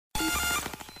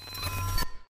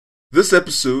This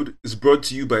episode is brought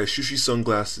to you by Sushi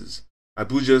Sunglasses,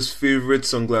 Abuja's favorite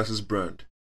sunglasses brand.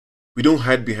 We don't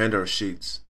hide behind our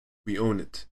shades. We own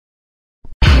it.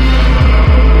 I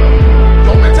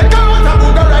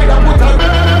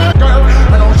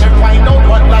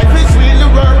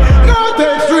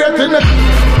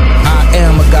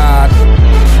am a god.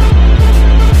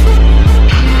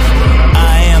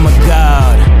 I am a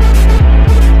god.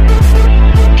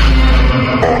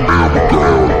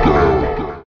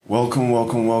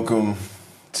 Welcome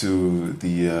to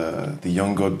the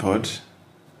Young God Pod.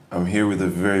 I'm here with a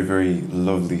very, very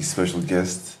lovely special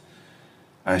guest,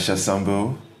 Aisha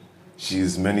Sambo.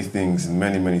 She's many things,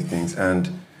 many things,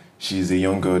 and she's a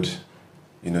young God.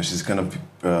 You know, she's the kind of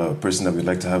person that we'd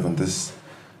like to have on this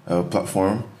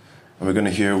platform, and we're going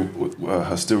to hear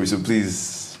her story. So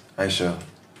please, Aisha,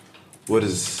 what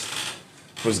is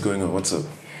going on? What's up?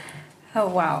 Oh,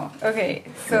 wow. Okay,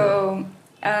 so,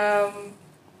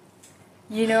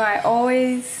 you know, I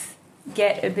always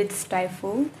get a bit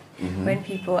stifled when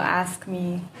people ask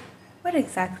me, what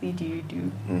exactly do you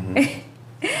do?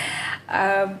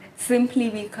 Simply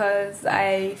because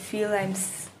I feel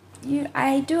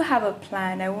I do have a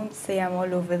plan. I won't say I'm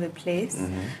all over the place,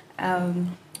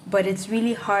 but it's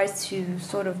really hard to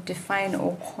sort of define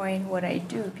or coin what I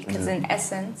do because in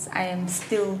essence, I am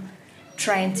still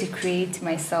trying to create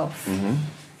myself.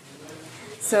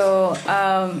 So,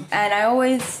 and I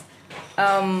always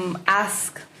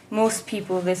ask most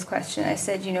people this question. I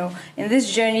said, you know, in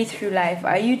this journey through life,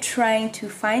 are you trying to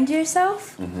find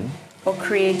yourself or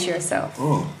create yourself?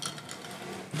 Oh.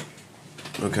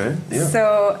 Okay, yeah.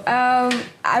 So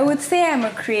I would say I'm a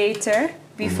creator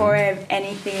before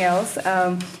anything else.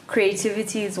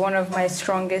 Creativity is one of my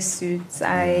strongest suits.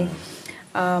 I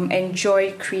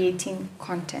enjoy creating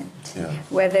content,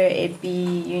 whether it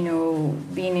be, you know,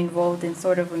 being involved in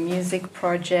sort of a music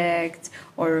project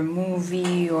or a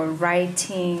movie or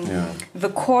writing. The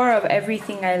core of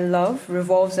everything I love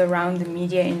revolves around the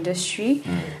media industry.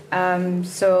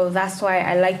 So that's why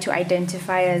I like to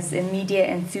identify as a media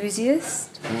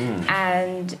enthusiast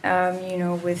and, you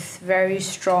know, with very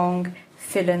strong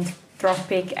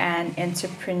philanthropic and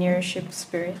entrepreneurship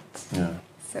spirit.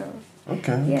 So...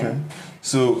 Okay.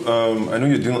 So I know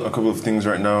you're doing a couple of things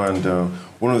right now, and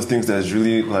one of the things that is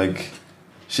really like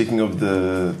shaking up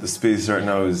the space right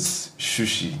now is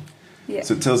sushi. Yeah.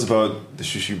 So tell us about the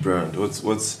sushi brand.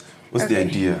 What's the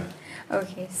idea?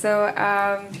 Okay, so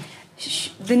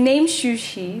the name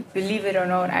sushi, believe it or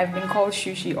not, I've been called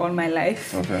sushi all my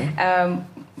life. Okay.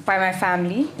 By my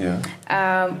family. Yeah.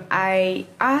 I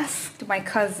asked my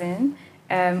cousin,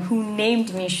 who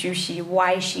named me Sushi,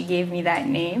 why she gave me that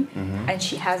name, and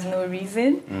she has no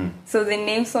reason. So the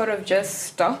name sort of just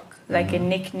stuck, like a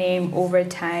nickname over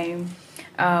time.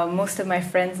 Most of my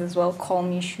friends as well call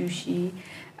me Sushi.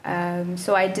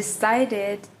 So I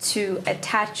decided to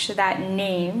attach that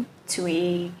name to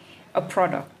a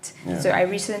product. So I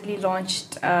recently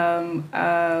launched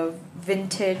a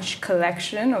vintage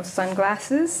collection of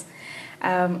sunglasses.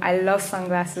 I love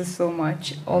sunglasses so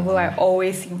much, although I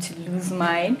always seem to lose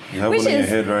mine. You have one in your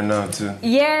head right now too.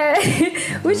 Yeah,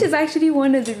 which is actually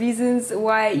one of the reasons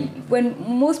why when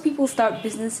most people start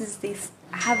businesses, they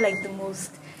have like the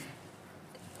most,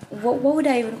 what would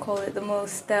I even call it? The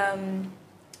most,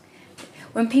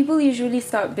 when people usually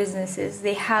start businesses,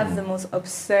 they have the most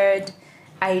absurd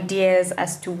ideas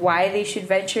as to why they should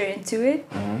venture into it.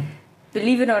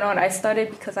 Believe it or not, I started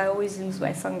because I always lose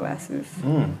my sunglasses.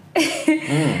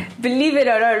 Believe it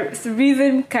or not, the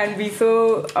reason can be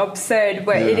so absurd,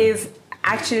 but it is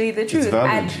actually the truth. It's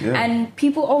valid, and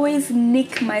people always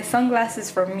nick my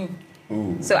sunglasses from me.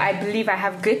 So I believe I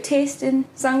have good taste in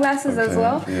sunglasses as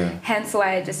well. Hence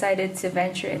why I decided to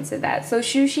venture into that. So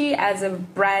Sushi as a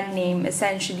brand name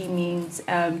essentially means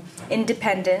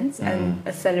independence and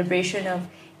a celebration of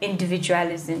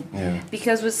individualism.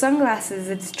 Because with sunglasses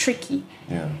it's tricky.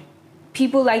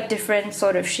 People like different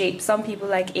sort of shapes. Some people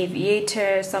like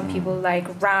aviator, some people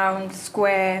like round,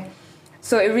 square.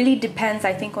 So it really depends,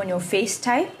 I think, on your face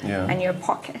type and your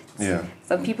pockets.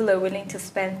 Some people are willing to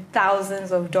spend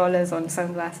thousands of dollars on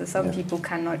sunglasses. Some people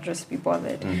cannot just be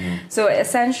bothered. So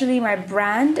essentially my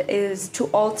brand is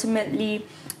to ultimately,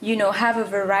 you know, have a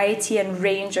variety and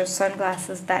range of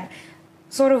sunglasses that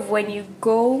sort of when you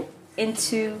go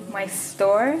into my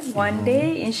store one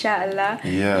day, inshallah,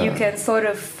 you can sort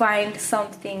of find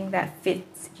something that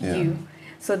fits you.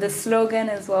 So the slogan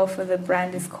as well for the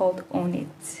brand is called Own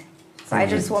It. So I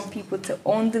just want people to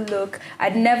own the look.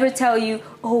 I'd never tell you,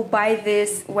 oh, buy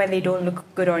this when they don't look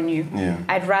good on you.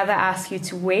 I'd rather ask you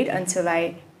to wait until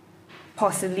I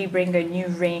possibly bring a new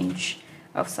range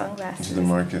of sunglasses. Into the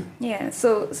market. Yeah,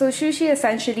 so Sushi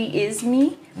essentially is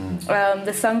me.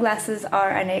 The sunglasses are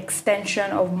an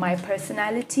extension of my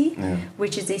personality,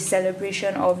 which is a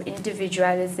celebration of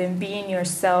individualism, being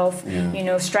yourself,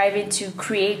 striving to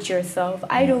create yourself.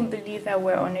 I don't believe that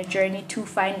we're on a journey to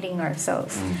finding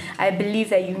ourselves. I believe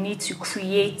that you need to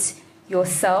create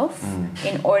yourself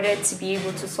in order to be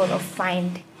able to sort of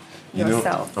find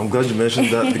yourself. I'm glad you mentioned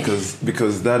that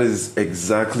because that is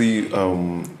exactly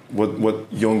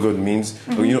what young God means.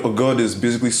 A God is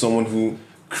basically someone who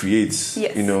creates.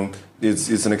 Yes.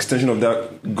 It's an extension of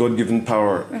that God-given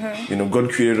power.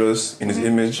 God created us in His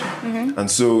image, and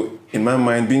so in my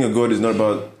mind, being a God is not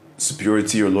about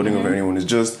superiority or lording over anyone. It's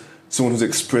just someone who's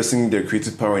expressing their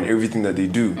creative power in everything that they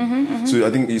do. So I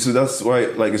think that's why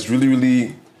it's really,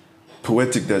 really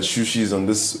poetic that Sushi is on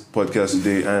this podcast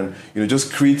today, and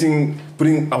just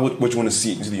putting out what you want to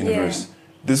see into the universe.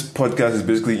 This podcast is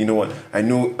basically, I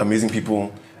know amazing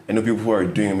people. I know people who are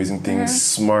doing amazing things,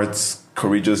 smart,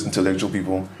 courageous, intellectual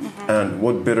people, and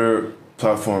what better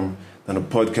platform than a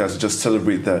podcast to just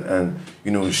celebrate that and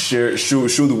show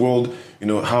the world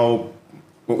how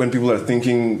when people are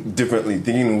thinking differently,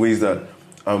 thinking in ways that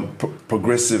are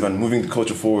progressive and moving the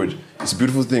culture forward. It's a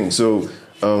beautiful thing. So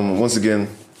once again,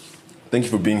 thank you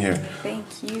for being here.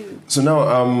 Thank you. So now,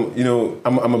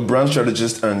 I'm a brand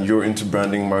strategist and you're into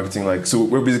branding, marketing. So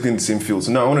we're basically in the same field.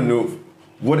 So now I want to know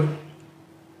what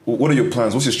are your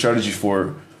plans? What's your strategy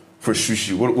for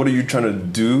Sushi? What are you trying to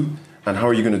do and how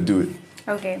are you going to do it?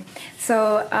 Okay,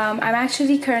 so I'm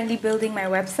actually currently building my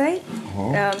website,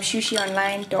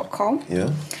 sushionline.com.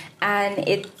 Yeah. And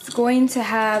it's going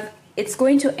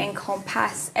to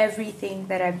encompass everything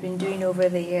that I've been doing over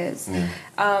the years.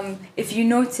 If you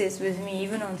notice with me,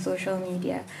 even on social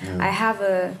media, I have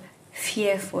a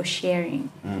fear for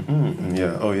sharing.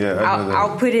 Yeah. Oh, yeah.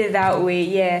 I'll put it that way.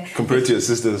 Yeah. Compared to your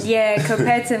sisters. Yeah,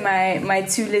 compared to my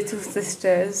two little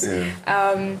sisters.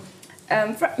 Yeah.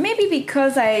 Maybe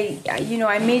because I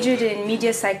majored in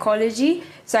media psychology,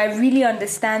 so I really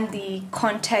understand the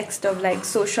context of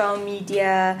social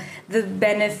media, the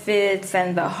benefits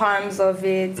and the harms of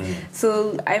it.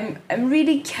 So I'm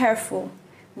really careful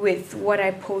with what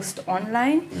I post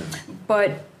online,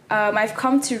 but I've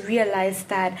come to realize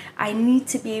that I need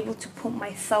to be able to put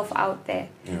myself out there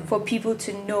for people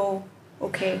to know,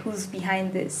 okay, who's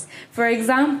behind this. For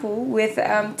example, with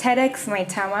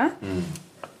TEDxMaitama,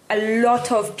 a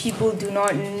lot of people do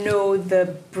not know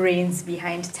the brains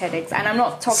behind TEDx. And I'm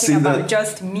not talking about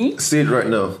just me. Say it right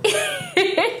now.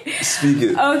 Speak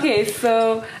it. Okay,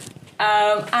 so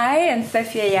I and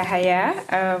Safia Yahaya,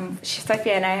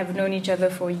 Safia and I have known each other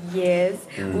for years.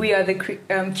 We are the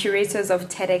curators of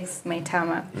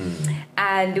TEDxMaitama.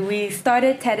 And we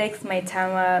started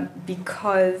TEDxMaitama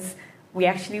because we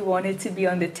actually wanted to be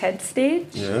on the TED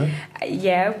stage.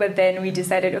 Yeah, but then we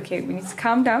decided, okay, we need to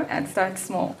calm down and start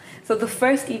small. So the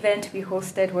first event we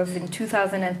hosted was in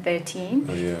 2013.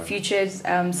 Featured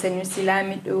Sanusi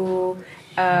Lamido,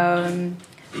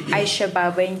 Aisha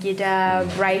Babangida,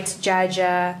 Bright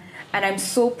Jaja. And I'm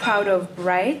so proud of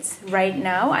Bright right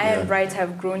now. I and Bright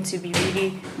have grown to be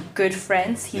really good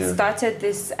friends. He started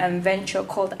this venture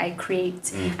called I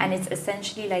Create, and it's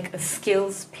essentially like a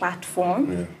skills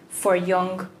platform for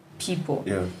young people.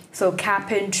 So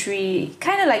carpentry,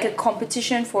 kind of like a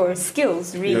competition for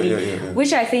skills, really,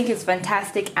 which I think is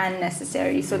fantastic and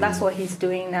necessary. So that's what he's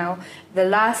doing now. The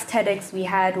last TEDx we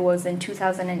had was in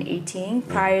 2018.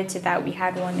 Prior to that, we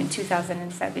had one in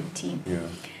 2017.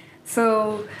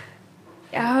 So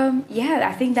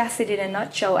I think that's it in a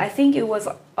nutshell. I think it was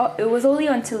only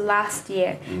until last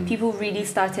year people really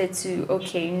started to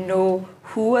know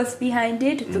who was behind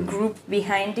it, the group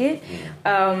behind it.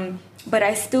 But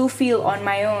I still feel on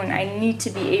my own I need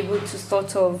to be able to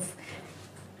sort of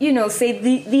say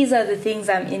these are the things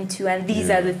I'm into and these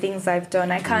are the things I've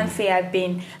done. I can't say I've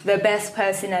been the best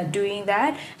person at doing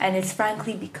that, and it's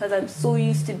frankly because I'm so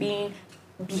used to being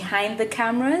behind the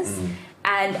cameras.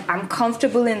 And I'm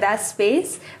comfortable in that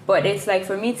space, but it's like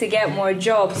for me to get more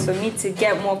jobs, for me to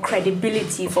get more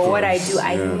credibility for what I do,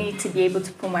 I need to be able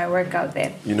to put my work out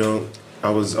there. I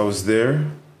was there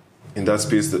in that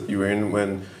space that you were in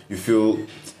when you feel,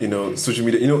 social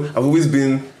media. I've always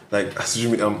been like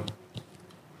social media.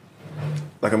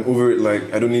 I'm over it.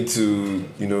 Like I don't need to,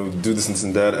 do this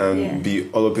and that and be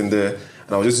all up in there.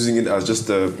 And I was just using it as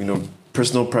just a,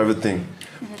 personal, private thing.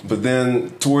 But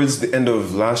then towards the end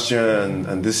of last year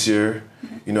and this year,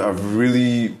 I've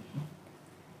really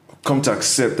come to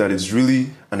accept that it's really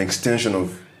an extension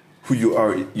of who you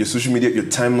are, your social media, your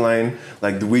timeline,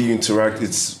 like the way you interact.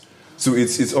 It's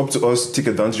up to us to take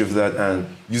advantage of that and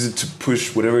use it to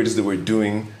push whatever it is that we're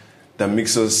doing that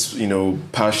makes us,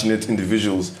 passionate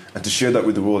individuals, and to share that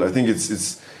with the world. I think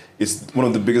it's one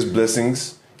of the biggest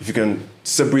blessings if you can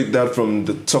separate that from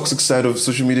the toxic side of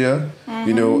social media,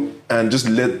 and just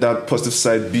let that positive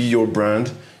side be your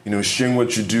brand. Sharing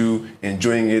what you do,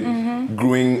 enjoying it,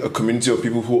 growing a community of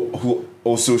people who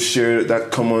also share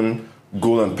that common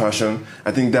goal and passion.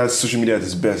 I think that's social media at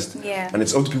its best. Yeah. And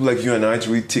it's up to people like you and I to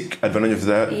really take advantage of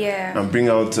that and bring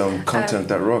out content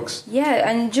that rocks. Yeah,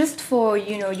 and just for,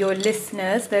 your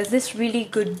listeners, there's this really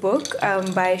good book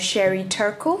by Sherry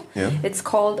Turkle. Yeah. It's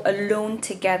called Alone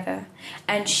Together.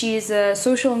 And she's a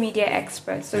social media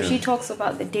expert. So she talks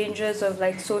about the dangers of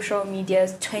like social media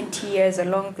 20 years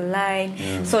along the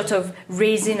line, sort of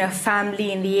raising a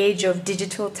family in the age of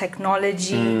digital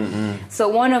technology. So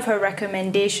one of her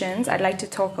recommendations I'd like to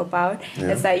talk about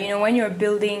is that, when you're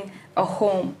building a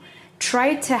home,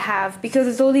 try to have, because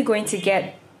it's only going to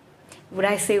get, would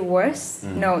I say worse?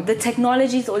 No, the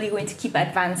technology is only going to keep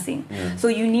advancing. So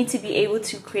you need to be able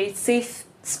to create safe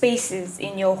spaces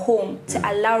in your home to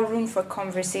allow room for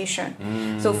conversation.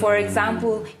 So for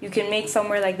example, you can make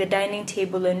somewhere like the dining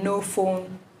table a no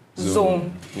phone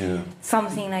zone.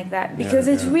 Something like that, because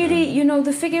it's really,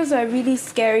 the figures are really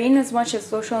scary. In as much as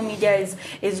social media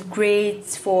is great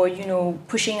for,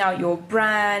 pushing out your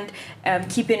brand,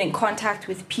 keeping in contact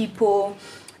with people,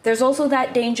 there's also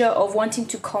that danger of wanting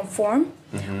to conform,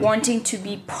 wanting to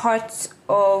be part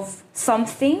of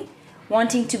something,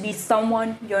 wanting to be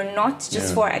someone you're not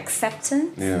just for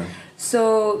acceptance.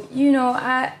 So,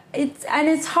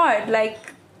 it's hard. Like,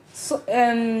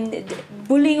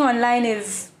 bullying online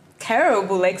is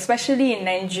terrible, like especially in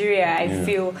Nigeria. I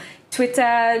feel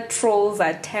Twitter trolls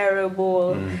are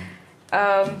terrible.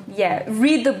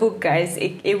 Read the book, guys.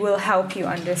 It will help you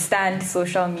understand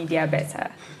social media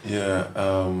better.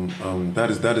 That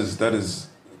is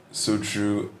so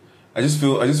true. I just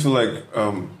feel like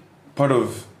part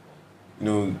of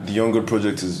the Young God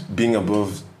project is being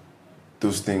above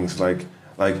those things. Like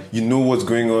what's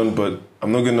going on, but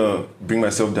I'm not gonna bring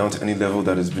myself down to any level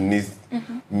that is beneath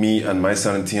me and my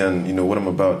sanity and what I'm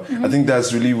about. I think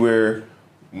that's really where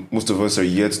most of us are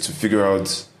yet to figure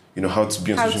out how to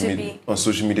be on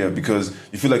social media, because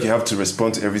you feel like you have to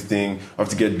respond to everything, have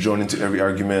to get drawn into every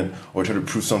argument or try to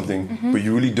prove something, but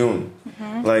you really don't.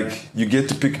 Like, you get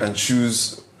to pick and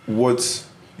choose what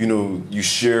you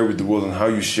share with the world and how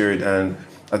you share it. And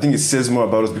I think it says more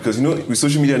about us, because with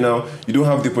social media now, you don't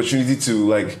have the opportunity to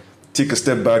like take a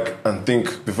step back and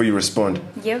think before you respond.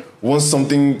 Once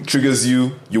something triggers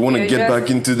you, you want to get back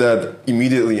into that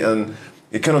immediately, and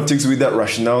it kind of takes away that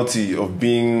rationality of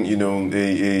being,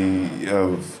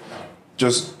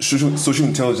 just social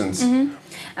intelligence.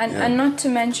 And not to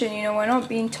mention, we're not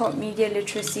being taught media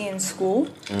literacy in school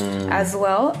as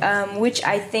well, which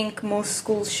I think most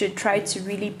schools should try to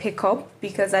really pick up,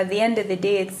 because at the end of the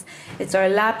day, it's our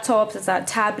laptops, it's our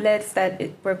tablets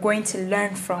that we're going to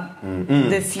learn from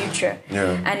the future.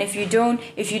 And if you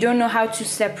don't know how to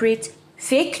separate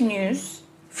fake news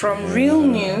from real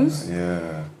news,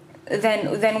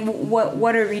 then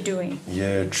what are we doing?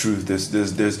 Truth. There's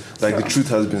like, the truth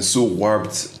has been so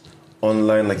warped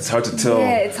online, like it's hard to tell.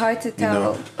 It's hard to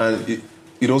tell. And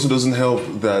it also doesn't help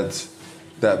that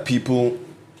people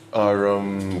are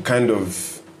kind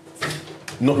of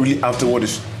not really after what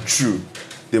is true.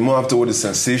 They're more after what is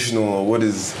sensational, or what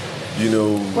is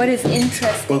what is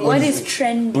interesting, what is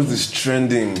trending. What is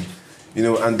trending,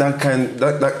 and that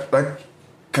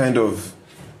kind of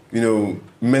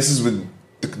messes with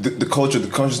the culture,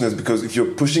 the consciousness, because if you're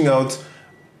pushing out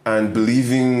and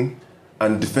believing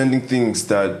and defending things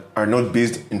that are not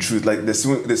based in truth, like there's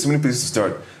so many places to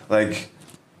start. Like,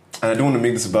 and I don't want to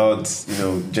make this about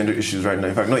gender issues right now.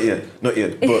 In fact, not yet.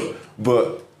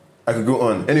 But I could go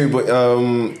on anyway. But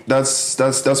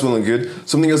that's well and good.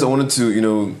 Something else I wanted to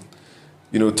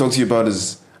talk to you about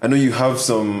is, I know you have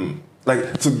some,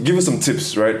 like, so give us some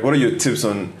tips, right? What are your tips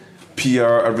on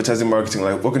PR, advertising, marketing?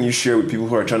 Like, what can you share with people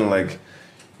who are trying to like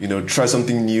try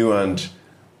something new and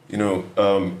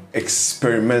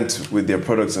experiment with their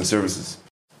products and services?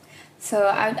 So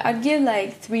I'd give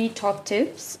like 3 top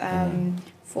tips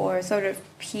for sort of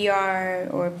PR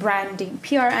or branding,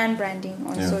 PR and branding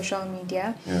on social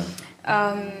media.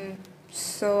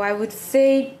 So I would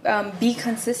say be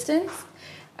consistent.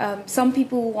 Some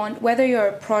people want, whether you're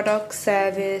a product,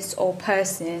 service, or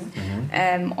person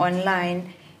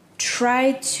online,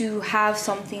 try to have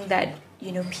something that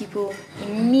people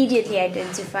immediately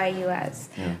identify you as.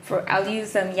 I'll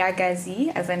use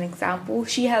Yagazi as an example.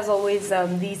 She has always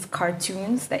these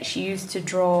cartoons that she used to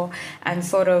draw and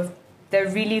sort of they're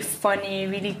really funny,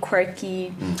 really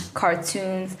quirky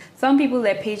cartoons. Some people,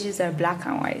 their pages are black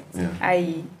and white,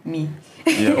 i.e. me.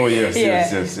 Yeah. Oh,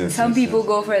 yes. Some people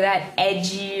go for that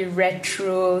edgy,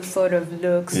 retro sort of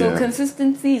look. So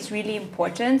consistency is really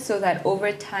important so that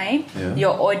over time,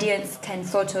 your audience can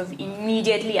sort of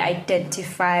immediately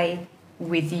identify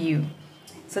with you.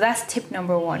 So that's tip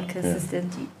number 1,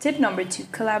 consistency. Tip number 2,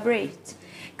 collaborate.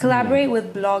 Collaborate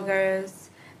with bloggers,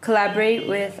 collaborate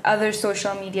with other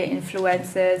social media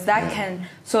influencers. That can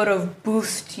sort of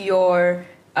boost your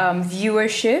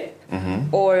viewership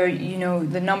or, you know,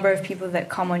 the number of people that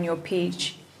come on your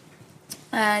page.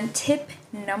 And tip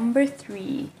number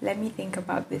 3, let me think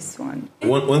about this one.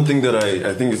 One thing that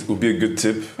I think would be a good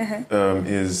tip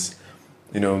is,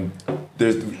 you know,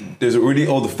 there's already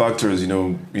all the factors, you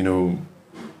know,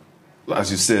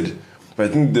 as you said, but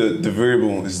I think the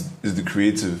variable is the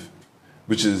creative,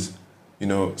 which is, you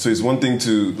know, so it's one thing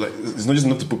to, like, it's not just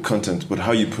enough to put content, but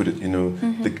how you put it, you know.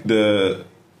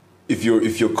 If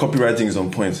your copywriting is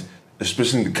on point,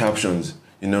 especially in the captions,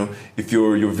 you know, if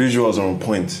your visuals are on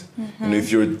point, you know,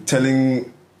 if you're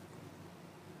telling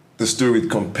the story with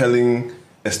compelling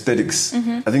aesthetics,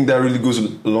 I think that really goes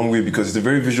a long way because it's a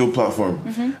very visual platform.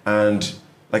 And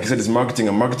like I said, it's marketing,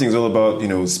 and marketing is all about, you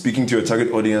know, speaking to your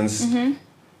target audience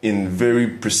in very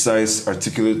precise,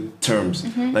 articulate terms,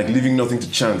 like leaving nothing to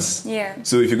chance.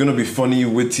 So if you're going to be funny,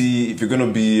 witty, if you're going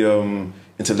to be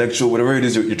intellectual, whatever it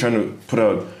is you're trying to put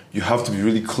out, you have to be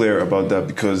really clear about that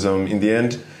because in the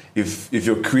end, if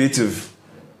your creative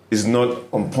is not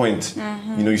on point,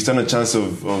 you know, you stand a chance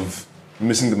of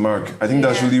missing the mark. I think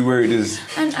that's really where it is.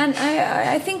 And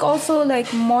I think also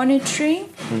like monitoring,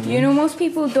 you know, most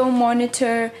people don't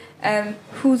monitor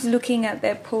who's looking at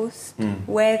their posts,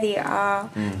 where they are,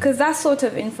 because that sort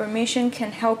of information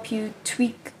can help you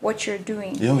tweak what you're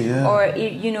doing, or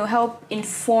you know, help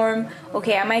inform.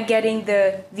 Okay, am I getting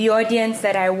the audience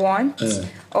that I want,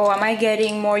 or am I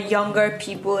getting more younger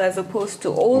people as opposed to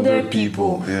older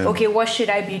people? Okay, what should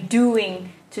I be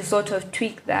doing to sort of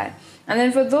tweak that? And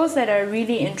then for those that are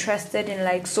really interested in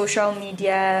like social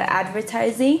media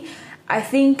advertising, I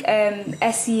think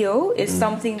SEO is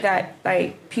something that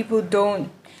like people don't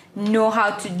know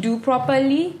how to do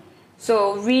properly.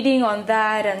 So reading on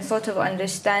that and sort of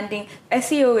understanding,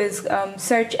 SEO is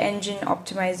search engine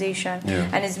optimization,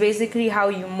 and it's basically how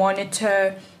you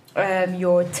monitor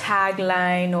your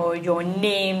tagline or your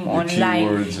name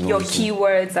online, your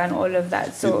keywords and all of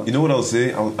that. So you know what I'll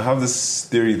say? I have this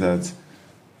theory that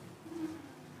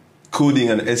coding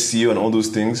and SEO and all those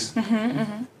things,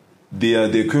 they are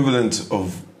the equivalent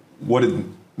of what it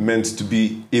meant to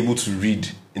be able to read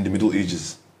in the Middle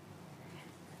Ages.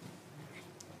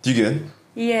 Do you get?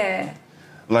 Yeah.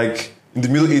 Like in the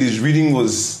Middle Ages, reading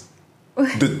was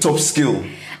the top skill.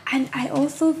 And I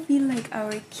also feel like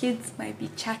our kids might be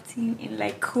chatting in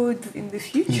like codes in the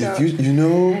future. You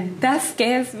know, that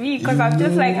scares me because I'm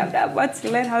just like, I'm about to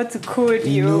learn how to code.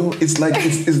 You know, it's like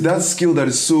it's that skill that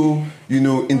is so, you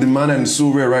know, in demand and so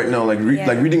rare right now. Like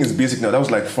like reading is basic now. That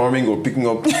was like farming or picking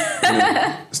up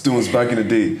stones back in the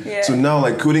day. So now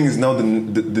like coding is now the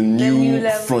new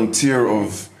frontier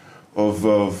of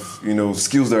you know,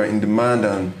 skills that are in demand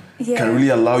and can really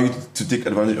allow you to take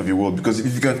advantage of your world. Because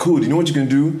if you can code, you know what you can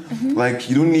do? Like,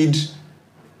 you don't need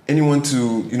anyone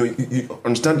to, you know, you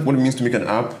understand what it means to make an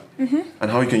app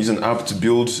and how you can use an app to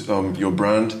build your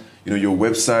brand, you know, your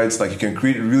websites. Like, you can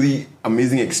create really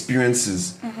amazing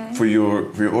experiences for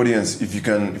your audience if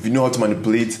you know how to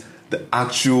manipulate the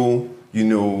actual, you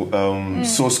know,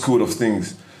 source code of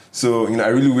things. So, you know, I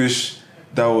really wish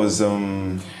that was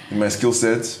in my skill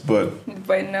set, but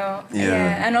no.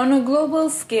 And on a global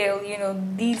scale, you know,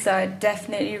 these are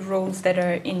definitely roles that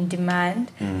are in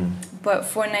demand. But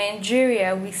for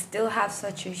Nigeria, we still have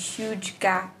such a huge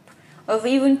gap of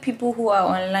even people who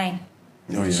are online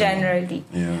generally.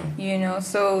 You know,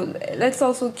 so let's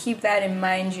also keep that in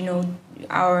mind, you know,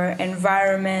 our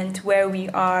environment, where we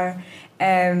are.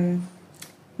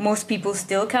 Most people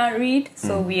still can't read,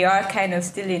 so we are kind of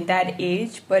still in that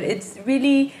age. But it's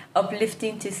really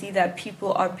uplifting to see that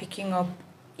people are picking up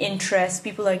interest.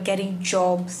 People are getting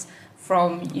jobs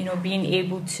from, you know, being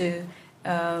able to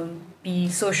be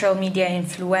social media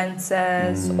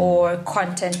influencers or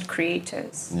content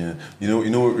creators. You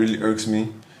know what really irks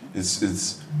me?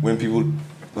 It's when people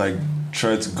like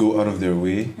try to go out of their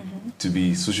way to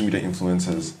be social media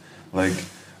influencers. Like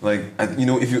you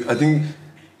know, I think.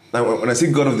 Now, when I say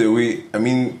go out of their way, I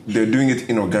mean they're doing it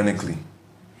inorganically.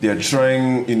 They're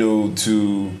trying, you know,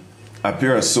 to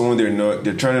appear as someone they're not.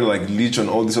 They're trying to like leech on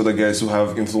all these other guys who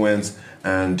have influence,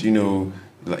 and you know,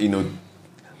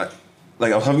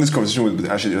 like I was having this conversation with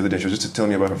Aisha the other day. She was just telling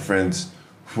me about her friends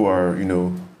who are,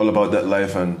 all about that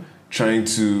life and trying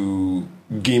to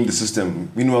game the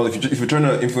system. Meanwhile, if you're trying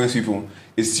to influence people,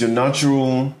 it's your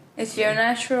natural element.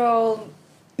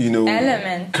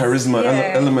 Charisma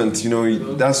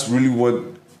element. That's really what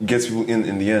gets people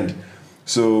in the end.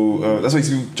 So that's why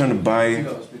people trying to buy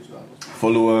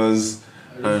followers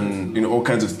and all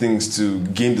kinds of things to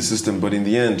game the system. But in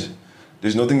the end,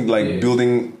 there's nothing like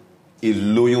building a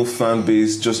loyal fan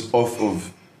base just off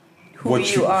of who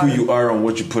you are and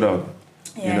what you put out.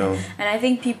 Yeah. And I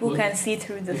think people can see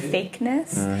through the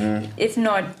fakeness, if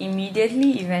not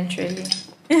immediately, eventually.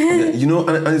 And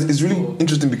it's really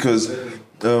interesting because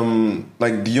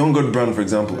like the Young God brand, for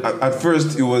example, at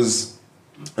first it was,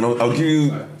 and I'll give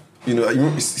you,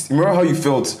 remember how you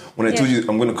felt when I told you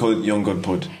I'm going to call it Young God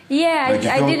Pod? Yeah, like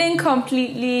I didn't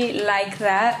completely like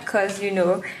that because,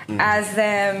 as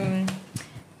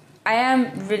I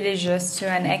am religious to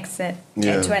an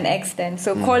extent.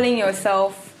 So calling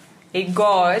yourself a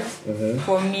god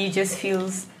for me just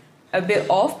feels a bit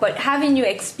off. But having you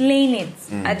explain it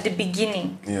at the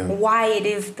beginning, why it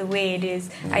is the way it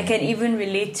is, I can even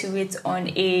relate to it on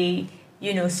a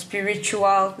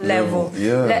spiritual level.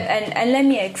 And let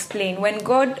me explain. When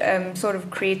God sort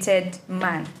of created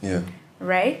man,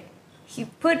 right? He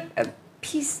put a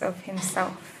piece of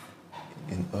himself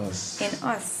in us.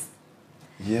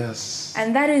 Yes.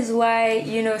 And that is why,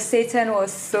 Satan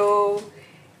was so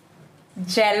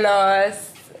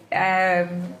jealous.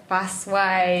 That's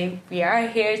why we are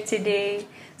here today.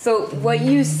 So what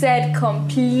you said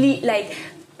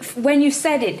when you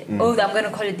said it, I'm going to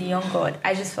call it the Young God,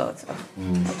 I just felt,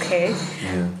 okay.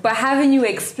 Yeah. But having you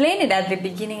explain it at the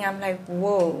beginning, I'm like,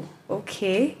 whoa,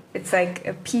 okay. It's like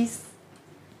a piece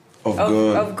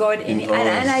of God in it.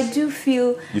 And I do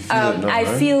feel,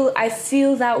 I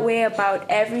feel that way about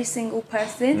every single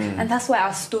person. And that's why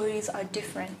our stories are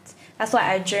different. That's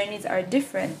why our journeys are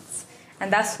different.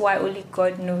 And that's why only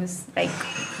God knows,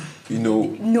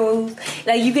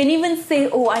 you can even say,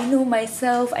 I know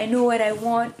myself, I know what I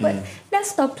want, but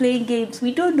let's stop playing games.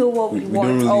 We don't know what we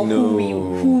want or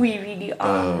who we really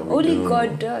are. Only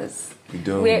God does. We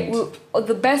don't.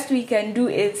 The best we can do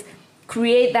is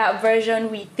create that version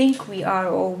we think we are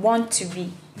or want to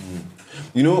be.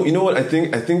 You know what I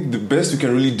think? I think the best we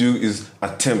can really do is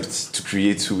attempt to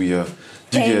create who we are.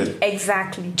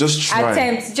 Exactly. Just try.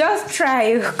 Attempt. Just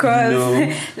try, because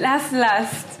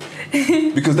last.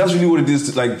 Because that's really what it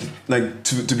is.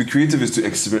 To be creative is to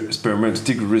experiment, to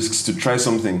take risks, to try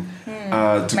something.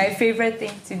 My favorite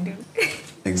thing to do.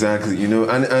 Exactly.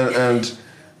 And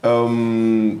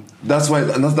that's why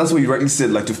you rightly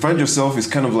said. Like, to find yourself is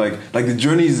kind of like the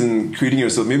journey is in creating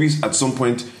yourself. Maybe at some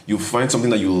point you'll find something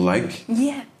that you like.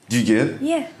 Yeah. Do you get?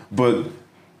 Yeah. But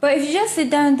if you just sit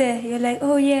down there, you're like,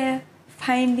 oh yeah,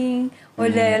 finding, or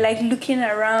they're like looking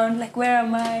around, like, where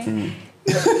am I?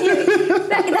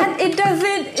 It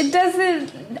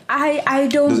doesn't. I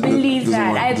don't believe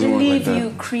that. I believe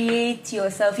you create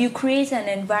yourself. You create an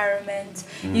environment.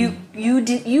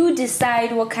 You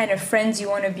decide what kind of friends you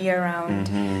want to be around.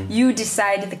 You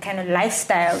decide the kind of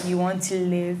lifestyle you want to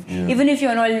live. Even if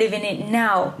you're not living it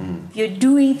now, you're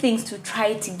doing things to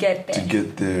try to get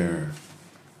there.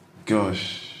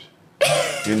 Gosh.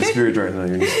 You're in the spirit right now.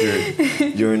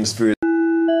 You're in the spirit.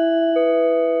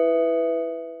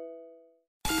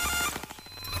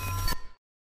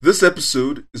 This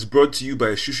episode is brought to you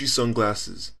by Sushi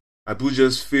Sunglasses,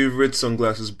 Abuja's favorite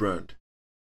sunglasses brand.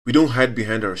 We don't hide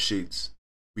behind our shades.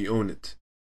 We own it.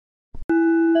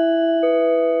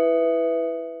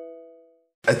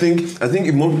 I think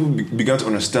if more people began to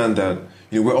understand that,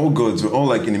 we're all gods. We're all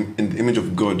like in the image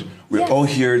of God. We're all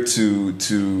here to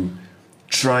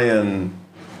try and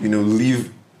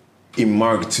leave a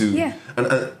mark to. Yeah. And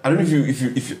I don't know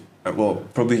if you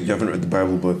probably you haven't read the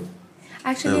Bible, but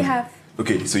actually you have.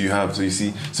 Okay, so you have. So you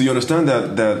see. So you understand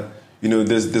that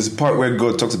there's a part where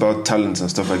God talks about talents and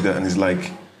stuff like that, and it's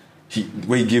like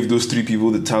where he gave those 3 people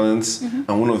the talents,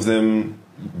 and one of them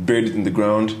buried it in the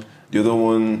ground. The other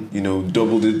one,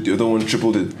 doubled it. The other one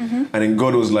tripled it. And then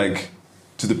God was like,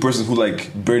 to the person who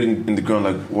buried it in the ground,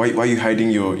 like, why are you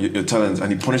hiding your talents?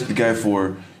 And he punished the guy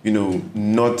for,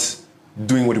 not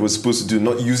doing what he was supposed to do,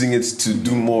 not using it to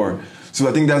do more. So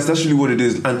I think that's really what it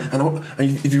is. And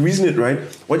if you reason it right,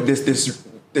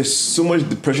 there's so much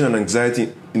depression and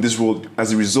anxiety in this world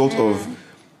as a result of,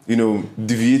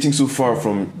 deviating so far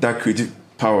from that creative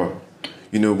power.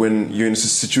 When you're in a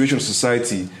situation of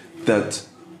society that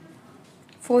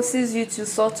forces you to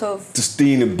sort of to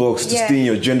stay in a box, to stay in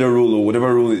your gender role or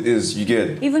whatever role it is you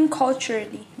get. Even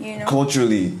culturally,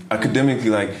 Culturally,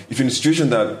 academically, if you're in a situation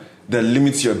that that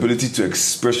limits your ability to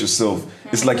express yourself.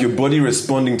 It's like your body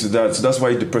responding to that. So that's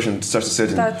why depression starts to set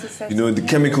in. You know, the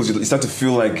chemicals, you start to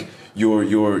feel like you're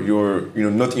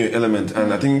not in your element.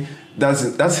 And I think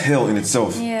that's hell in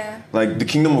itself. Yeah. Like the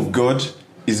kingdom of God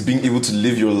is being able to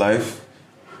live your life,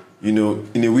 you know,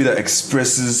 in a way that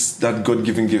expresses that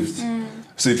God-given gift.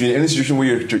 So if you're in any situation where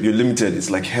you're limited, it's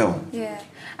like hell. Yeah.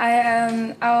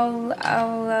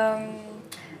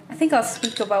 I think I'll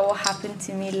speak about what happened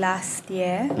to me last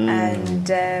year, and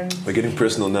we're getting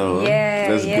personal now. Huh? Yeah,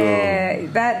 Let's go.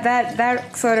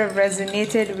 That sort of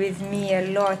resonated with me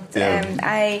a lot. Yeah.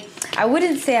 I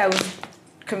wouldn't say I was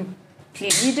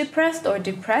completely depressed,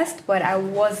 but I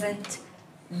wasn't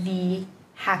the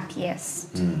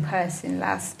happiest person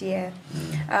last year.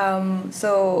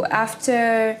 So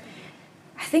after,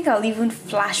 I think I'll even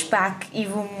flash back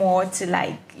even more to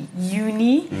like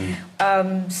uni.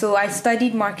 So I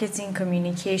studied marketing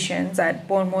communications at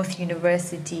Bournemouth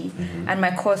University, and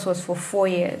my course was for 4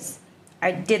 years.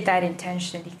 I did that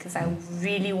intentionally because I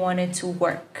really wanted to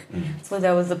work. So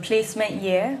there was a placement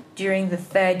year during the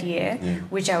 3rd year,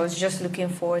 which I was just looking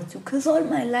forward to because all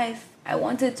my life I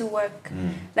wanted to work.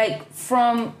 Like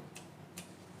from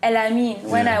Elamin,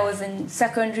 when I was in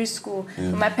secondary school,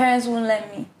 my parents wouldn't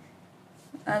let me.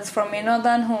 As from a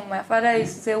northern home, my father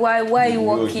used to say, why are you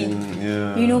working?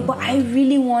 You know, but I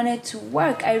really wanted to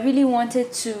work. I really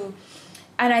wanted to,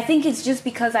 and I think it's just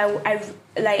because I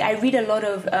read a lot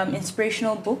of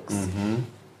inspirational books.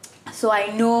 So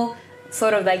I know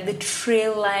sort of like the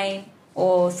trail line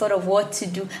or sort of what to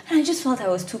do. And I just felt I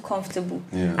was too comfortable.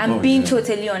 I'm being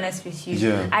totally honest with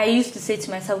you. I used to say to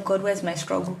myself, God, where's my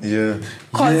struggle?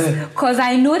 Because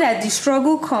I know that the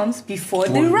struggle comes before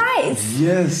the rise.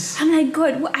 Yes. I'm like,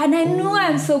 God, and I know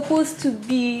I'm supposed to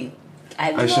be,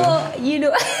 I Aisha, know, you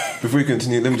know. Before you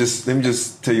continue, let me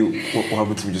just tell you what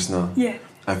happened to me just now. Yeah.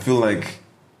 I feel like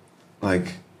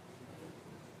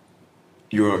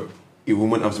you're a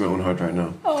woman after my own heart right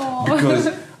now. Oh. Because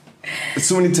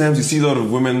so many times you see a lot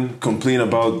of women complain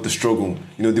about the struggle.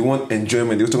 You know, they want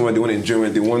enjoyment. They were talking about they want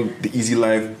enjoyment. They want the easy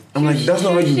life. I'm like, that's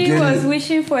not how you get it. She was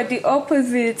wishing for the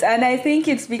opposite. And I think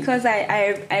it's because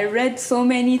I read so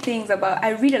many things about,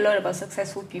 I read a lot about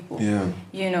successful people. Yeah.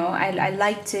 You know, I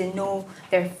like to know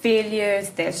their failures,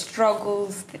 their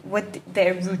struggles,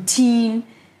 their routine.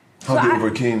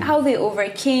 How they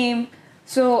overcame.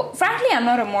 So, frankly, I'm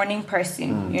not a morning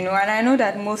person, you know, and I know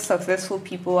that most successful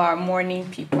people are morning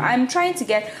people. I'm trying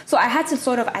to so I had to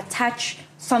sort of attach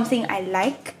something I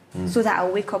like so that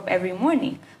I'll wake up every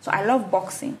morning. So, I love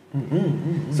boxing.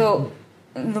 So,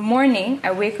 in the morning,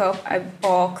 I wake up, I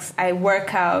box, I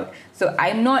work out. So,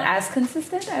 I'm not as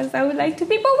consistent as I would like to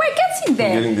be, but we're getting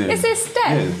there. It's a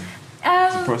step. Yeah.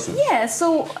 It's a process. Yeah,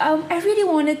 so I really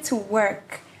wanted to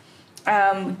work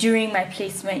during my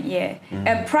placement year.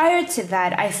 And prior to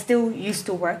that, I still used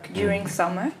to work during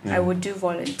summer. I would do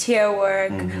volunteer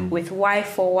work with Y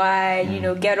for Y, you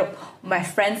know, get my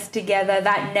friends together.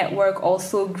 That network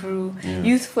also grew.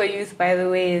 Youth for Youth, by the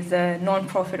way, is a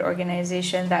non-profit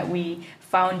organization that we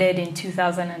founded in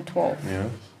 2012. Yeah.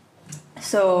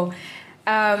 So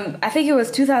I think it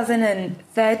was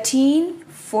 2013,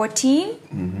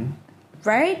 14.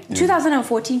 Right?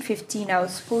 2014-15, I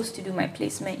was supposed to do my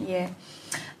placement year.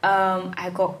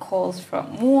 I got calls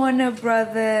from Warner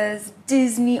Brothers,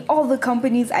 Disney, all the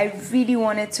companies I really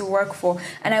wanted to work for.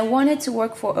 And I wanted to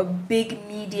work for a big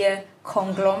media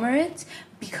conglomerate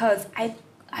because I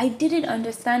didn't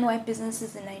understand why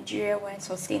businesses in Nigeria weren't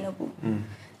sustainable.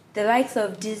 The likes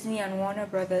of Disney and Warner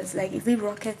Brothers, like, is it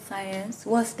rocket science?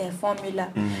 What's their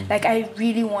formula? Like, I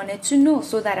really wanted to know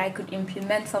so that I could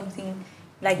implement something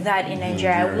like that in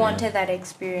Nigeria. I wanted that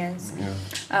experience.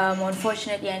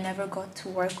 Unfortunately, I never got to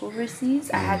work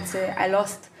overseas. I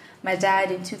lost my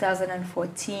dad in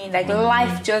 2014. Like,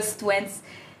 life just went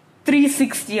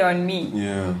 360 on me.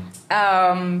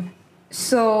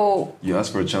 So you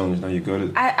asked for a challenge, now you got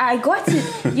it. I got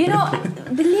it. You know,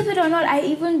 believe it or not, I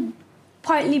even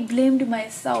partly blamed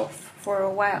myself for a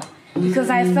while. Because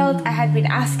I felt I had been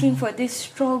asking for this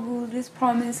struggle, this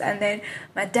promise, and then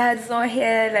my dad's not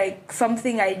here, like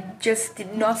something I just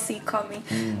did not see coming.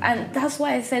 And that's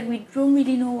why I said we don't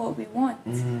really know what we want.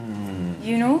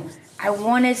 You know? I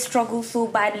wanted struggle so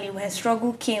badly. When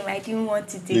struggle came, I didn't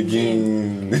want it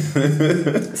again.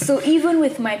 So even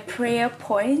with my prayer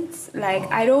points, like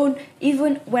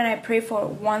even when I pray for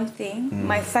one thing,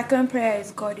 my second prayer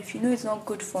is, God, if you know it's not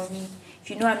good for me, if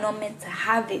you know I'm not meant to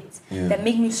have it, then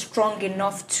make me strong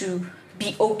enough to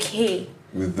be okay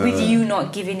with you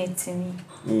not giving it to me.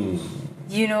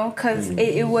 You know, because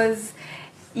it was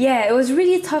Yeah, it was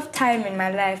really tough time in my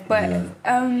life, but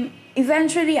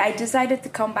eventually I decided to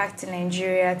come back to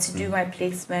Nigeria to do my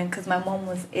placement because my mom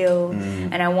was ill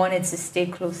and I wanted to stay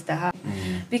close to her.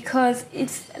 Because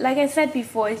it's, like I said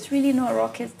before, it's really not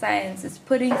rocket science. It's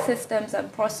putting systems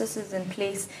and processes in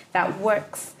place that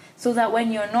works so that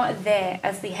when you're not there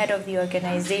as the head of the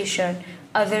organization,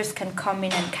 others can come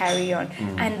in and carry on.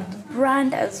 And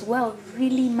brand as well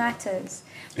really matters.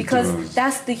 Because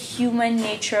that's the human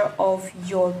nature of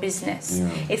your business. Yeah.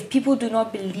 If people do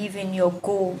not believe in your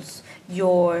goals,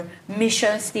 your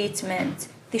mission statement,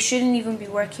 they shouldn't even be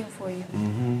working for you.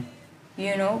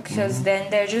 You know, because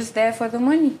then they're just there for the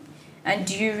money. And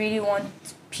do you really want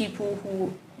people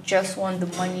who just want the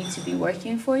money to be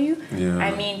working for you? Yeah.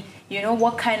 I mean, you know,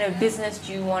 what kind of business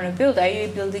do you want to build? Are you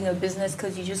building a business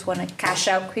because you just want to cash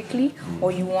out quickly,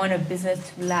 or you want a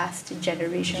business to last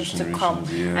generations to come?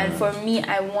 Yeah. And for me,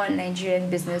 I want Nigerian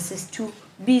businesses to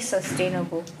be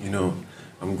sustainable. You know,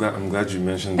 I'm glad you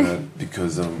mentioned that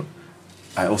because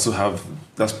I also have,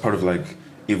 that's part of like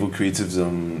Able Creative's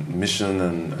mission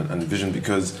and vision,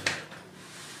 because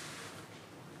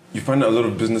you find that a lot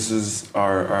of businesses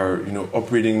are you know,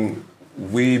 operating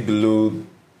way below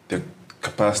their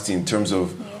capacity in terms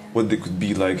of what they could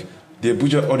be. Like the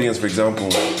Abuja audience, for example,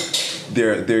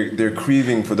 they're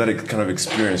craving for that kind of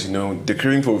experience. You know, they're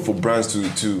craving for brands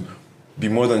to be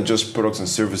more than just products and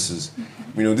services.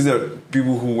 You know, these are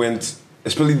people who went,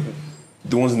 especially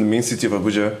the ones in the main city of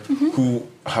Abuja, who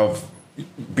have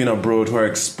been abroad, who are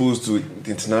exposed to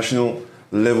the international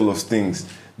level of things.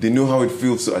 They know how it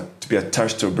feels to be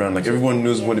attached to a brand. Like everyone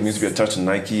knows what it means to be attached to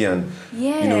Nike and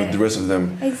you know, the rest of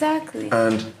them. Exactly.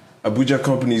 And Abuja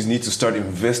companies need to start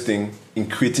investing in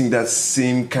creating that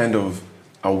same kind of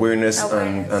awareness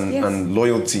and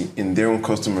loyalty in their own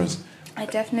customers. I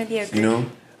definitely agree. You know,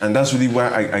 and that's really why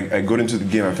I got into the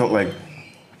game. I felt like,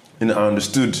 you know, I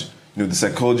understood, you know, the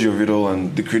psychology of it all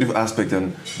and the creative aspect,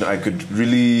 and you know, I could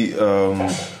really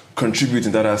contribute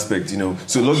in that aspect. You know,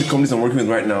 so a lot of the companies I'm working with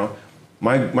right now,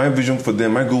 my vision for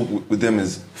them, my goal with them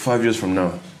is 5 years from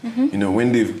now. You know,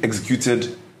 when they've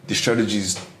executed the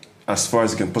strategies as far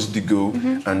as they can possibly go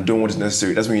and done what is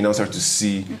necessary, that's when you now start to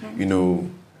see, you know,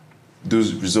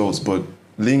 those results. But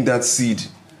laying that seed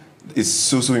is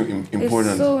so important.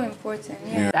 It's so important,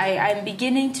 yeah. I'm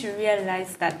beginning to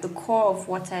realize that the core of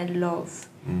what I love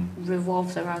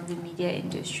revolves around the media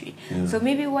industry. So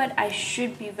maybe what I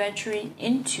should be venturing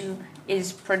into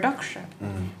is production.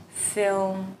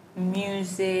 Film,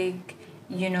 music,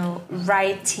 you know,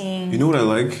 writing. You know what I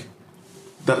like?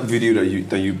 That video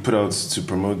that you put out to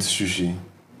promote sushi.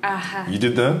 You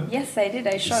did that? Yes, I did.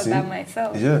 I shot that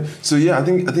myself. Yeah. So yeah, I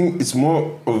think it's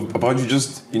more about you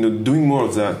just, you know, doing more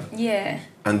of that. Yeah.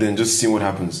 And then just seeing what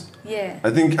happens. Yeah. I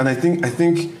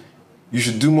think you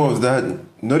should do more of that.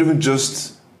 Not even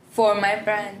just for my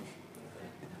brand.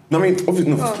 No, I mean,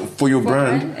 obviously, for your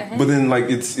brand. But then, like,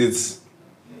 it's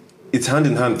hand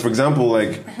in hand. For example,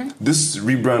 like this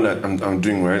rebrand that I'm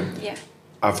doing, right? Yeah.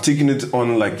 I've taken it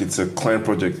on like it's a client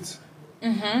project.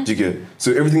 Do you get?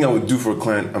 So everything I would do for a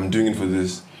client, I'm doing it for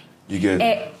this. You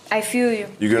get? I feel you.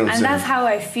 You get what I'm saying? And that's how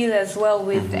I feel as well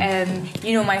with,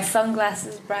 you know, my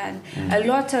sunglasses brand.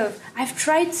 I've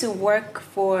tried to work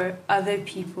for other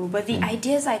people, but the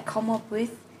ideas I come up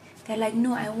with, they're like,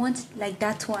 no, I want like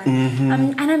that one.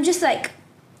 And I'm just like,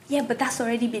 yeah, but that's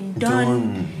already been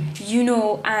done. You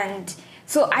know, and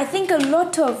so I think a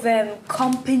lot of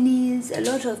companies, a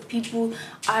lot of people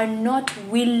are not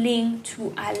willing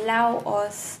to allow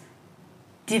us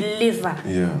deliver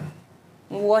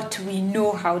what we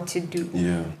know how to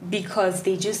do. Because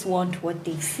they just want what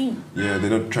they see. Yeah,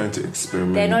 they're not trying to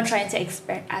experiment. They're not trying to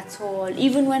experiment at all.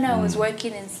 Even when I was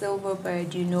working in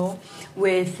Silverbird, you know,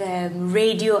 with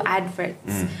radio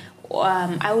adverts,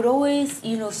 I would always,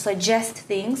 you know, suggest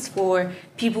things for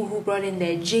people who brought in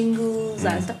their jingles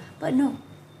and stuff. But no,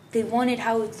 they want it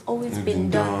how it's always been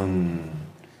done.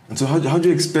 And so how do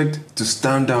you expect to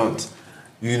stand out,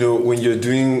 you know, when you're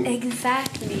doing...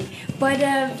 Exactly.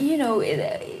 But, you know,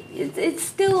 it's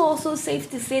still also safe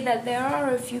to say that there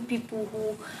are a few people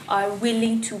who are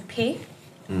willing to pay.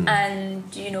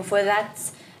 And, you know, for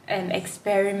that...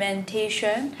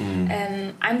 experimentation.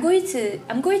 I'm going to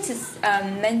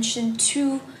mention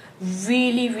two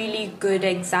really good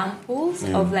examples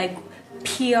of like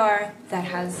PR that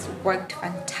has worked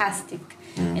fantastic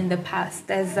in the past.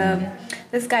 There's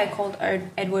this guy called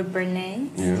Edward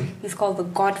Bernays. He's called the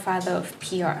godfather of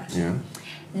PR.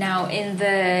 Now in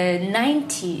the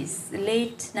 90s,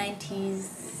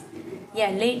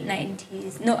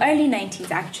 early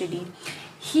 90s actually,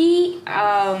 he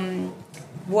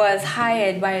was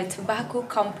hired by a tobacco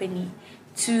company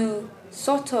to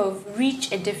sort of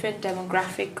reach a different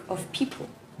demographic of people,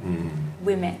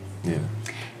 women. Yeah.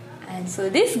 And so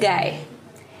this guy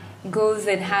goes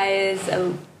and hires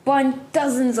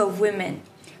dozens of women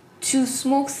to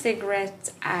smoke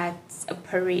cigarettes at a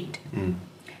parade.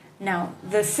 Now,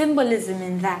 the symbolism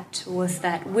in that was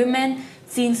that women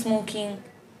seen smoking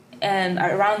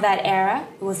around that era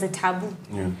was a taboo.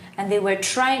 And they were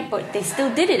trying, but they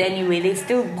still did it anyway. They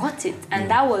still bought it. And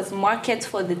that was market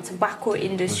for the tobacco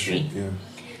industry.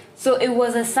 So it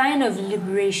was a sign of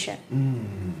liberation.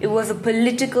 It was a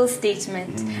political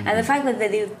statement. And the fact that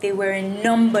they were in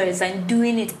numbers and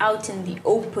doing it out in the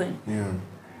open.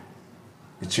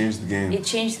 It changed the game. It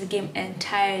changed the game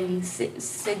entirely.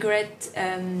 Cigarette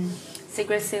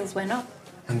sales went up.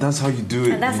 And that's how you do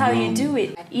it. And that's how you do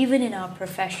it. Even in our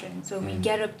professions, when we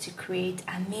get up to create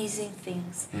amazing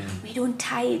things, we don't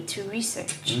tie it to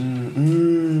research.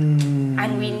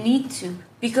 And we need to.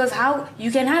 Because how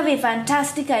you can have a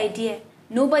fantastic idea,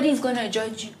 nobody's going to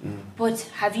judge you.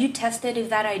 But have you tested if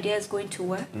that idea is going to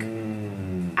work?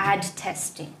 Ad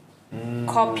testing,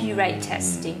 copyright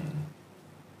testing.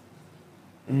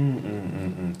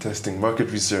 Testing, market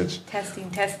research.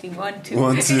 Testing, 1, 2.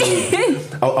 1, 2.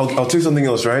 I'll tell you something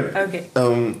else, right? Okay.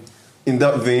 In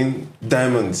that vein,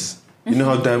 diamonds. You know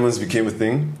how diamonds became a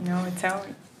thing? No, tell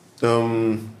me.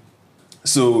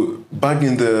 So back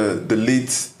in the late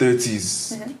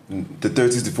 30s, the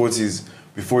 30s, the 40s,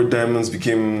 before diamonds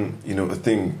became, a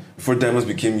thing, before diamonds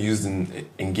became used in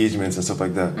engagements and stuff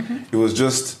like that, it was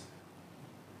just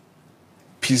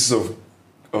pieces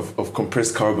of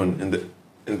compressed carbon in the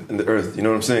earth. You know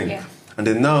what I'm saying? Yeah. And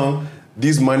then now,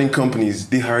 these mining companies,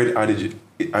 they hired ad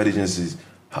agencies.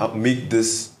 Make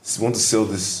this, want to sell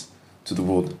this to the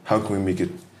world. How can we make it?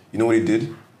 You know what they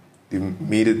did? They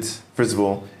made it, first of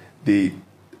all, they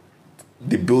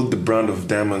built the brand of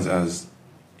diamonds as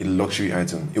a luxury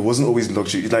item. It wasn't always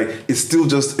luxury. It's still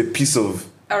just a piece of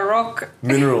a rock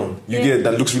mineral you get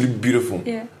that looks really beautiful.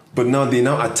 Yeah. But now they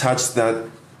attach that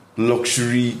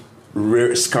luxury,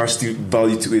 rare scarcity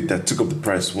value to it that took up the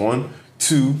price. 1,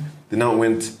 2, they now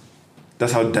went.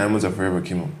 That's how diamonds are forever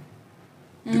came up.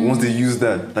 Once they use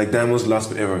that, diamonds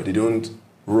last forever. They don't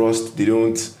rust. They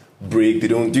don't break. They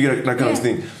don't. You get that kind of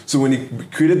thing. So when they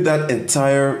created that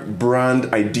entire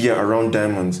brand idea around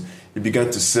diamonds, it began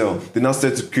to sell. They now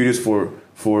started to create it for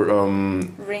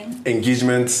ring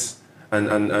engagements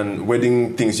and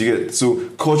wedding things. You get. So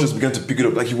cultures began to pick it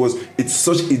up. It's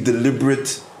such a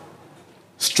deliberate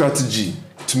strategy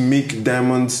to make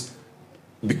diamonds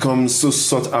become so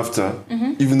sought after,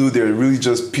 even though they're really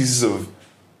just pieces of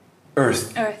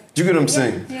earth. Do you get what I'm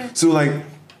saying? Yeah. So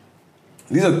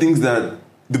these are things that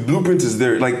the blueprint is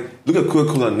there. Look at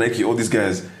Coca-Cola and Nike, all these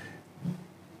guys.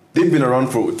 They've been around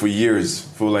for years,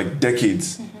 for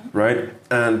decades, right?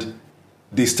 And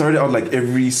they started out like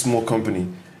every small company.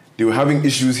 They were having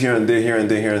issues here and there, here and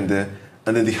there, here and there.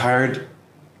 And then they hired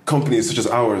companies such as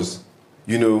ours,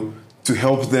 to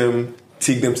help them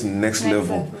take them to the next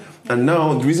level. And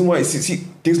now the reason why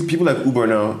people like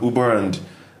Uber and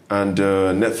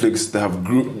Netflix that have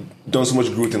done so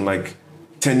much growth in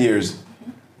 10 years,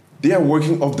 they are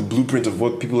working off the blueprint of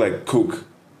what people like Coke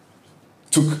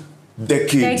took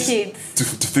decades to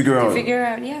figure out.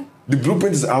 The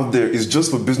blueprint is out there. It's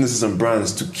just for businesses and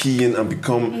brands to key in and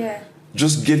become.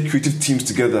 Just get creative teams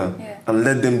together and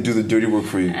let them do the dirty work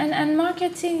for you. And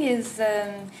marketing is,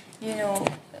 I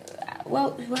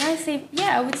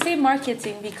would say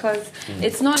marketing because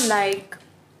it's not like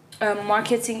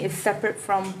marketing is separate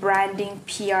from branding,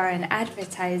 PR, and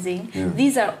advertising.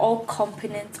 These are all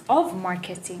components of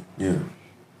marketing.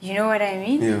 You know what I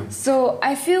mean? So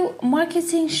I feel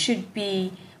marketing shouldn't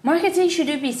be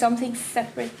something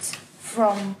separate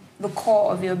from the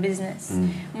core of your business.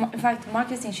 In fact,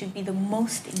 marketing should be the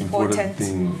most important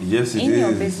thing. Yes, it in is.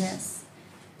 your business.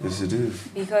 Yes, it is.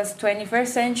 Because 21st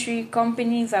century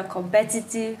companies are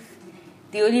competitive.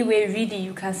 The only way really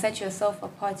you can set yourself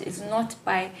apart is not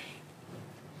by,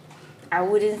 I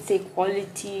wouldn't say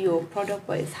quality or product,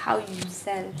 but it's how you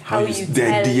sell, how you the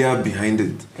tell. idea behind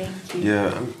it. Thank you.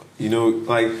 Yeah,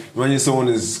 when someone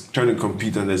is trying to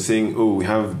compete and they're saying, "Oh, we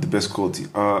have the best quality,"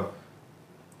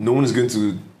 no one is going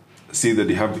to say that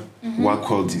they have what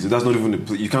quality. So that's not even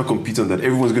you can't compete on that.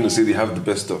 Everyone's going to say they have the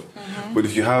best stuff. But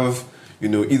if you have,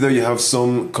 either you have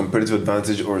some competitive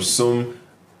advantage or some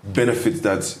benefit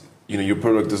that your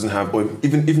product doesn't have, or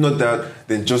even if not that,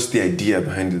 then just the idea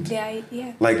behind it. The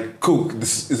idea. Like Coke,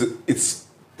 it's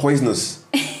poisonous.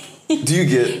 Do you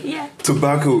get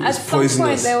tobacco is poisonous? At some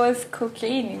point there was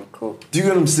cocaine in Coke. Do you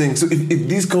get what I'm saying? So if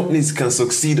these companies can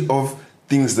succeed off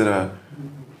things that are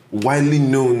widely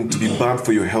known to be bad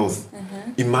for your health,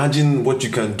 imagine what you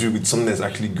can do with something that's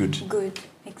actually good. Good,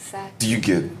 exactly. Do you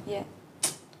get? Yeah.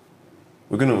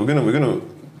 We're gonna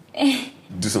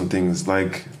do some things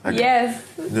like yes.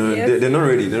 No, yes. They're not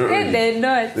ready. They're not ready.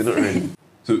 They're not ready.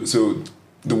 So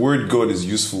the word God is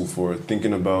useful for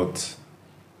thinking about,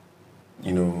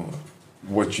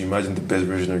 what you imagine the best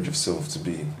version of yourself to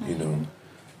be.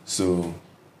 So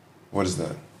what is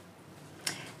that?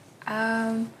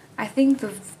 I think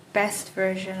the best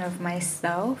version of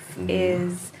myself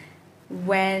is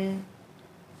when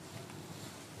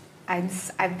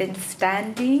I've been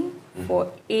standing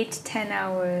for 8-10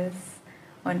 hours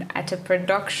at a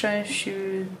production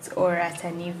shoot or at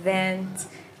an event,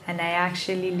 and I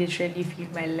actually literally feel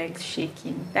my legs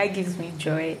shaking. That gives me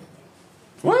joy.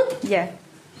 What? Yeah.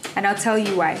 And I'll tell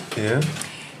you why. Yeah.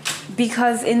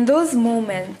 Because in those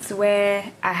moments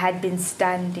where I had been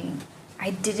standing,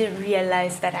 I didn't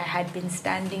realize that I had been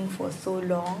standing for so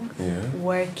long,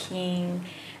 working,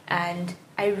 and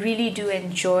I really do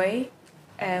enjoy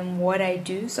what I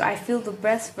do. So I feel the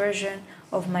best version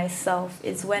of myself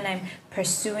is when I'm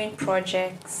pursuing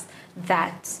projects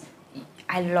that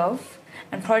I love.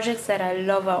 And projects that I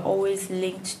love are always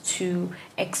linked to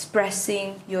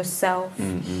expressing yourself,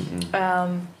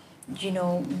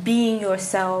 being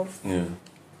yourself. Yeah.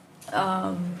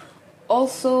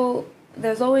 Also,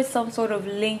 there's always some sort of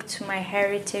link to my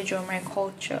heritage or my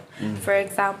culture. For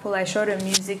example, I shot a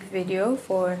music video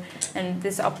and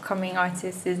this upcoming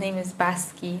artist, his name is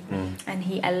Baski, and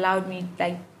he allowed me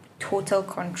total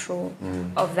control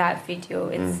of that video.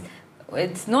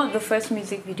 It's not the first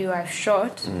music video I've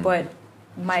shot, but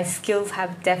my skills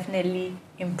have definitely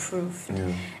improved.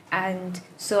 Yeah. And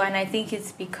I think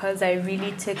it's because I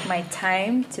really took my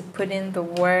time to put in the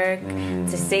work,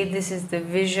 to say this is the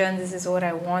vision, this is what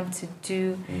I want to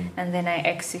do, and then I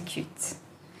execute.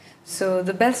 So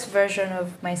the best version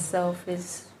of myself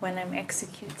is when I'm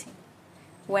executing.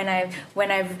 When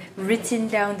I've written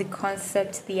down the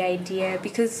concept, the idea,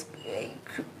 because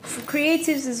for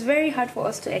creatives it's very hard for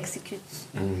us to execute.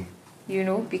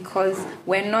 Because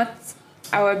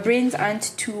our brains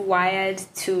aren't too wired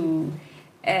to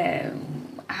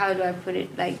how do I put it,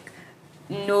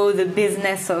 know the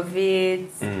business of it.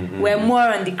 We're more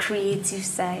on the creative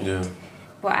side. Yeah.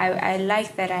 But I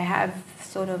like that I have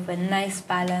sort of a nice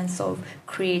balance of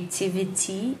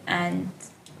creativity and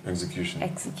execution.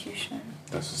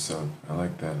 That's what's up. I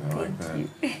like that. Thank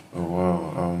you. Oh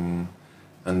wow.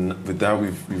 And with that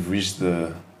we've reached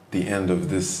the end of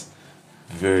this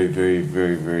very, very,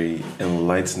 very, very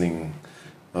enlightening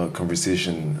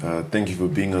conversation. Thank you for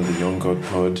being on the Young God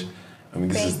Pod. I mean,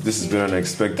 this is better than I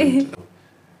expected.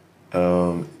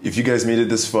 If you guys made it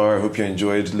this far, I hope you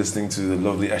enjoyed listening to the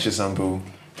lovely Aisha Sambo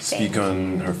speak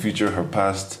on her future, her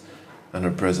past, and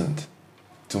her present.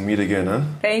 Till meet again, huh?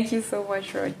 Thank you so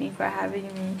much, Rodney, for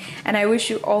having me. And I wish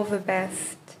you all the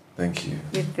best. Thank you.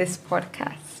 With this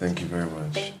podcast. Thank you very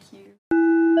much. Thank you.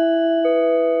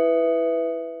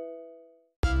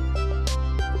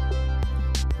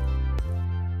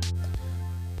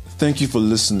 Thank you for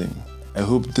listening. I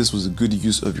hope this was a good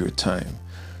use of your time.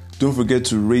 Don't forget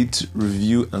to rate,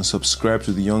 review, and subscribe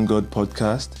to the Young God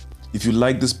Podcast. If you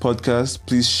like this podcast,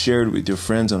 please share it with your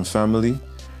friends and family.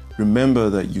 Remember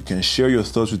that you can share your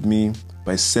thoughts with me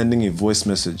by sending a voice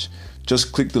message.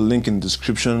 Just click the link in the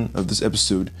description of this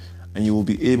episode and you will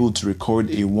be able to record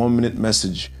a 1-minute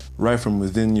message right from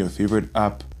within your favorite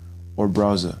app or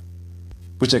browser,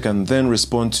 which I can then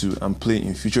respond to and play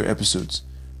in future episodes.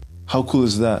 How cool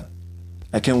is that?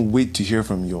 I can't wait to hear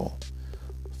from you all.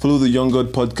 Follow the Young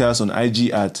God Podcast on IG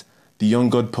at The Young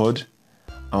God Pod,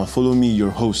 and follow me,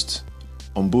 your host,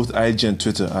 on both IG and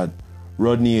Twitter at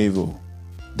Rodney Avo.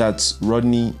 That's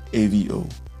Rodney AVO,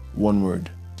 one word.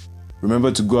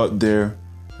 Remember to go out there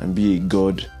and be a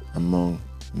God among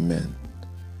men.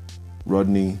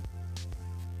 Rodney,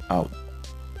 out.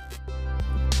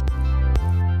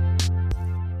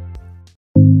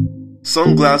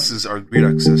 Sunglasses are great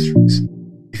accessories.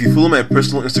 If you follow my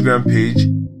personal Instagram page,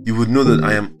 you would know that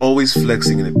I am always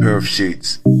flexing in a pair of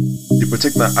shades. They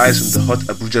protect my eyes from the hot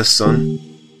Abuja sun,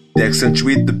 they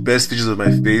accentuate the best features of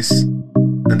my face,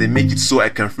 and they make it so I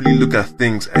can freely look at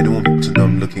things I don't want people to know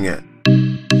I'm looking at.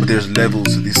 But there's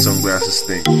levels to this sunglasses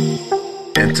thing.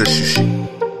 Enter Sushi.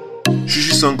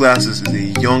 Sushi Sunglasses is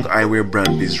a young eyewear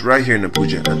brand based right here in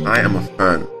Abuja, and I am a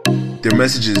fan. Their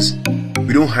message is,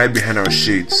 we don't hide behind our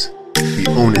shades, we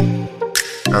own it.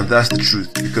 And that's the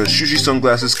truth, because Sushi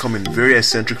sunglasses come in very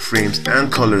eccentric frames and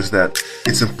colors that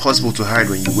it's impossible to hide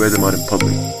when you wear them out in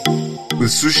public.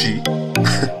 With Sushi,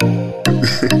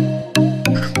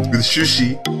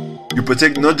 you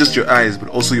protect not just your eyes but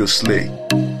also your sleigh.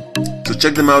 So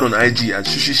check them out on IG at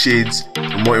Sushi Shades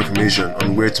for more information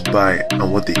on where to buy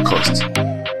and what they cost.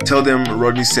 Tell them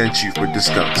Rodney sent you for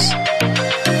discounts.